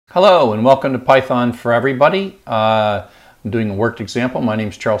Hello and welcome to Python for Everybody. I'm doing a worked example. My name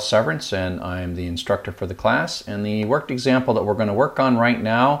is Charles Severance and I'm the instructor for the class. And the worked example that we're going to work on right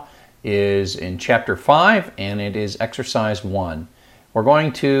now is in Chapter 5 and it is Exercise 1. We're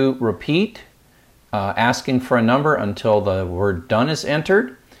going to repeat asking for a number until the word done is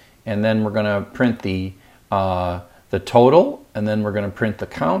entered, and then we're going to print the total, and then we're going to print the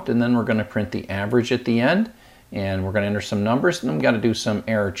count, and then we're going to print the average at the end. And we're going to enter some numbers, and then we've got to do some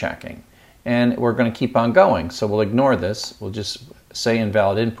error checking. And we're going to keep on going. So we'll ignore this. We'll just say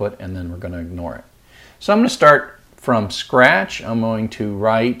invalid input, and then we're going to ignore it. So I'm going to start from scratch. I'm going to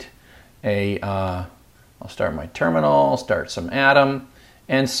write I'll start my terminal, start some Atom.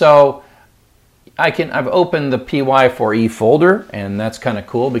 And so I've opened the py4e folder, and that's kind of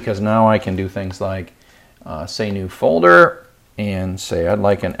cool because now I can do things like say new folder, and say I'd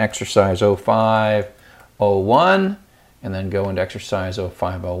like an exercise 0501, and then go into exercise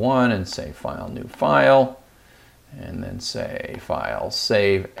 0501 and say file, new file, and then say file,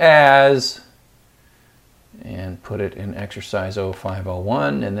 save as, and put it in exercise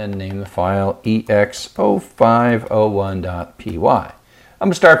 0501, and then name the file ex0501.py. I'm going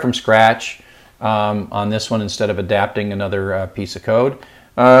to start from scratch on this one instead of adapting another piece of code.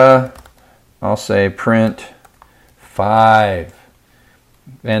 I'll say print 5.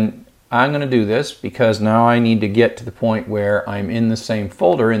 And I'm going to do this because now I need to get to the point where I'm in the same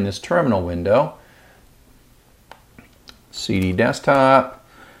folder in this terminal window. CD desktop,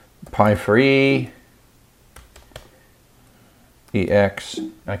 py4e, ex.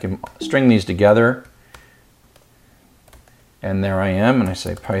 I can string these together. And there I am, and I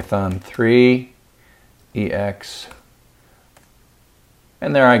say Python 3, ex,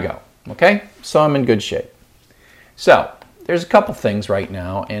 and there I go. Okay, so I'm in good shape. So there's a couple things right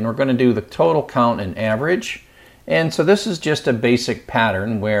now, and we're going to do the total, count, and average. And so this is just a basic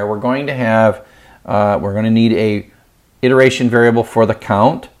pattern where we're going to have, we're going to need a iteration variable for the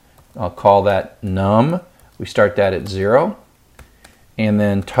count. I'll call that num. We start that at 0. And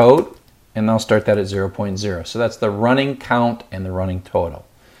then tot, and I'll start that at 0.0. So that's the running count and the running total.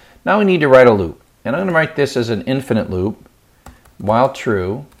 Now we need to write a loop. And I'm going to write this as an infinite loop, while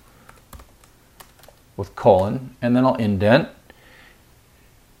true, with colon, and then I'll indent,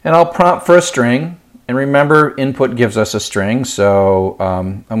 and I'll prompt for a string. And remember, input gives us a string, so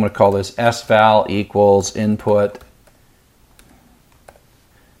I'm going to call this sval equals input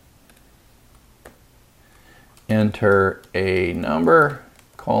enter a number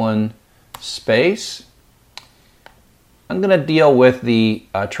colon space. I'm going to deal with the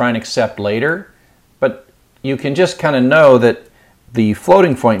try and accept later, but you can just kind of know that the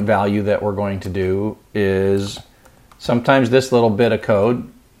floating point value that we're going to do is sometimes this little bit of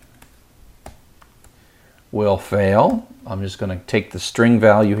code will fail. I'm just going to take the string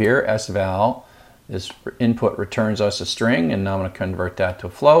value here, sval. This input returns us a string, and now I'm going to convert that to a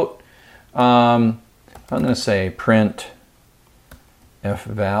float. I'm going to say print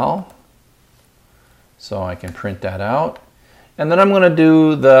fval, so I can print that out. And then I'm going to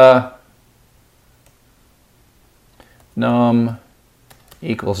do the num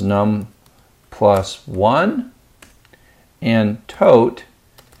equals num plus 1, and tot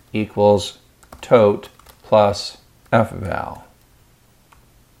equals tot plus fval.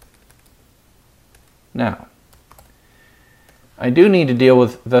 Now, I do need to deal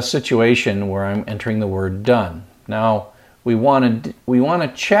with the situation where I'm entering the word done. Now, we want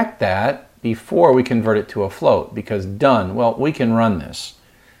to check that before we convert it to a float, because done, well, we can run this.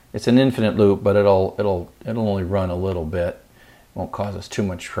 It's an infinite loop, but it'll only run a little bit. It won't cause us too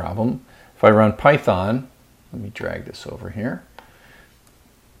much problem. If I run Python, let me drag this over here,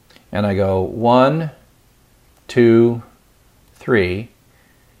 and I go 1, 2, 3,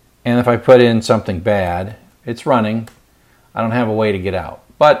 and if I put in something bad, it's running. I don't have a way to get out.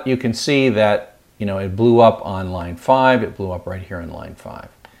 But you can see that, you know, it blew up on line 5. It blew up right here on line 5.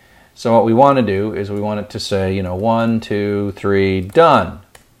 So what we want to do is we want it to say, you know, 1, 2, 3, done.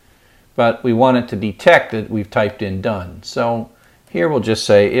 But we want it to detect that we've typed in done. So here we'll just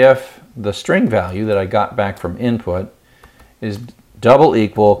say if the string value that I got back from input is double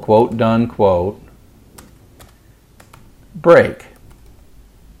equal, quote, done, quote, break.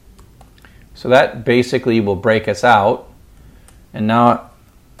 So that basically will break us out. And now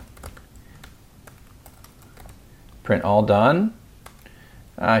print all done.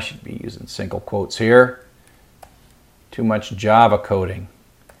 I should be using single quotes here. Too much Java coding.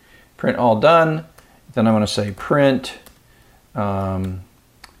 Print all done. Then I'm going to say print, what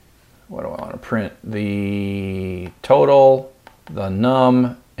do I want to print? The total, the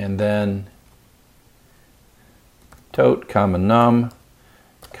num, and then tot, comma num,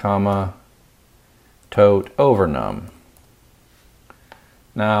 comma, tote over num.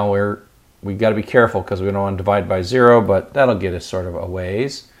 Now we've got to be careful because we don't want to divide by 0, but that'll get us sort of a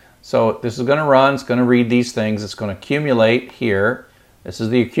ways. So this is going to run, it's going to read these things, it's going to accumulate here. This is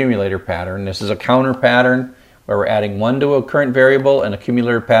the accumulator pattern. This is a counter pattern where we're adding 1 to a current variable, and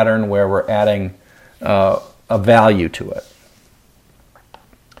accumulator pattern where we're adding a value to it.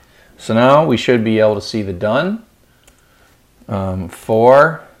 So now we should be able to see the done.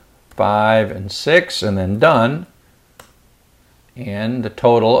 4, 5, and 6, and then done. And the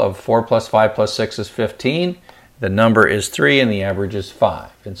total of 4 plus 5 plus 6 is 15. The number is 3, and the average is 5.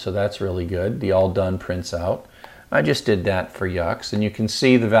 And so that's really good. The all done prints out. I just did that for yucks, and you can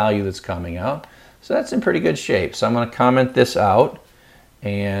see the value that's coming out. So that's in pretty good shape. So I'm going to comment this out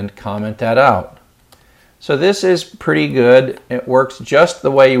and comment that out. So this is pretty good. It works just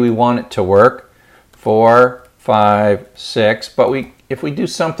the way we want it to work. 4, 5, 6. But if we do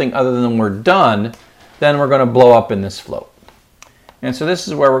something other than we're done, then we're going to blow up in this float. And so this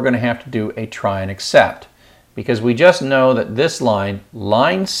is where we're going to have to do a try and except. Because we just know that this line,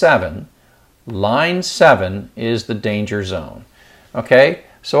 line 7 is the danger zone. Okay,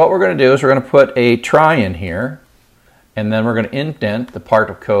 so what we're going to do is we're going to put a try in here, and then we're going to indent the part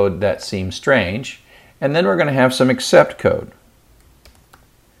of code that seems strange, and then we're going to have some except code.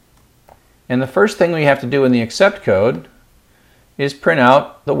 And the first thing we have to do in the except code is print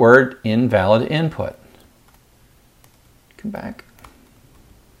out the word invalid input. Come back.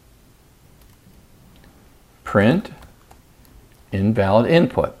 Print invalid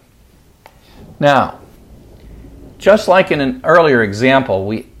input. Now, just like in an earlier example,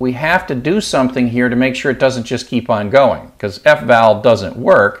 we have to do something here to make sure it doesn't just keep on going. Because fval doesn't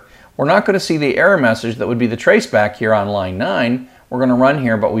work, we're not going to see the error message that would be the traceback here on line 9. We're going to run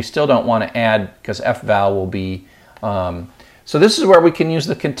here, but we still don't want to add because fval will be... so this is where we can use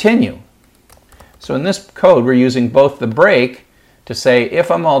the continue. So in this code, we're using both the break to say if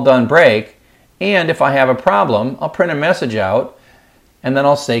I'm all done break, and if I have a problem, I'll print a message out, and then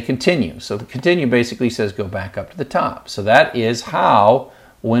I'll say continue. So the continue basically says go back up to the top. So that is how,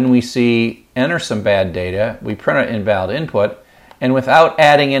 when we see enter some bad data, we print an invalid input, and without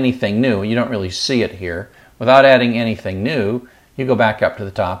adding anything new, you don't really see it here, without adding anything new, you go back up to the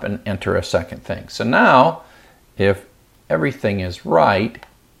top and enter a second thing. So now, if everything is right,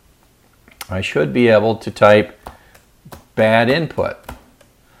 I should be able to type bad input.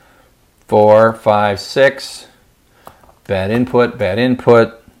 4, 5, 6, bad input,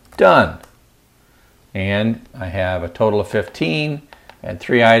 done. And I have a total of 15, and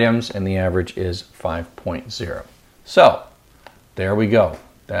 3 items, and the average is 5.0. So, there we go.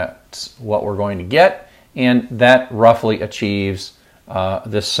 That's what we're going to get, and that roughly achieves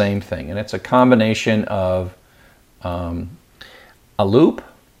this same thing. And it's a combination of a loop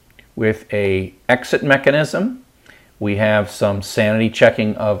with a exit mechanism. We have some sanity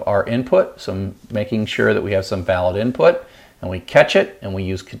checking of our input, some making sure that we have some valid input, and we catch it, and we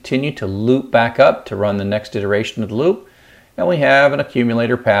use continue to loop back up to run the next iteration of the loop, and we have an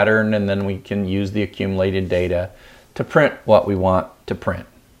accumulator pattern, and then we can use the accumulated data to print what we want to print.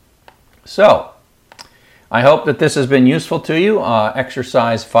 So, I hope that this has been useful to you.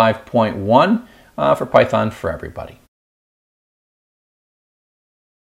 Exercise 5.1 for Python for everybody.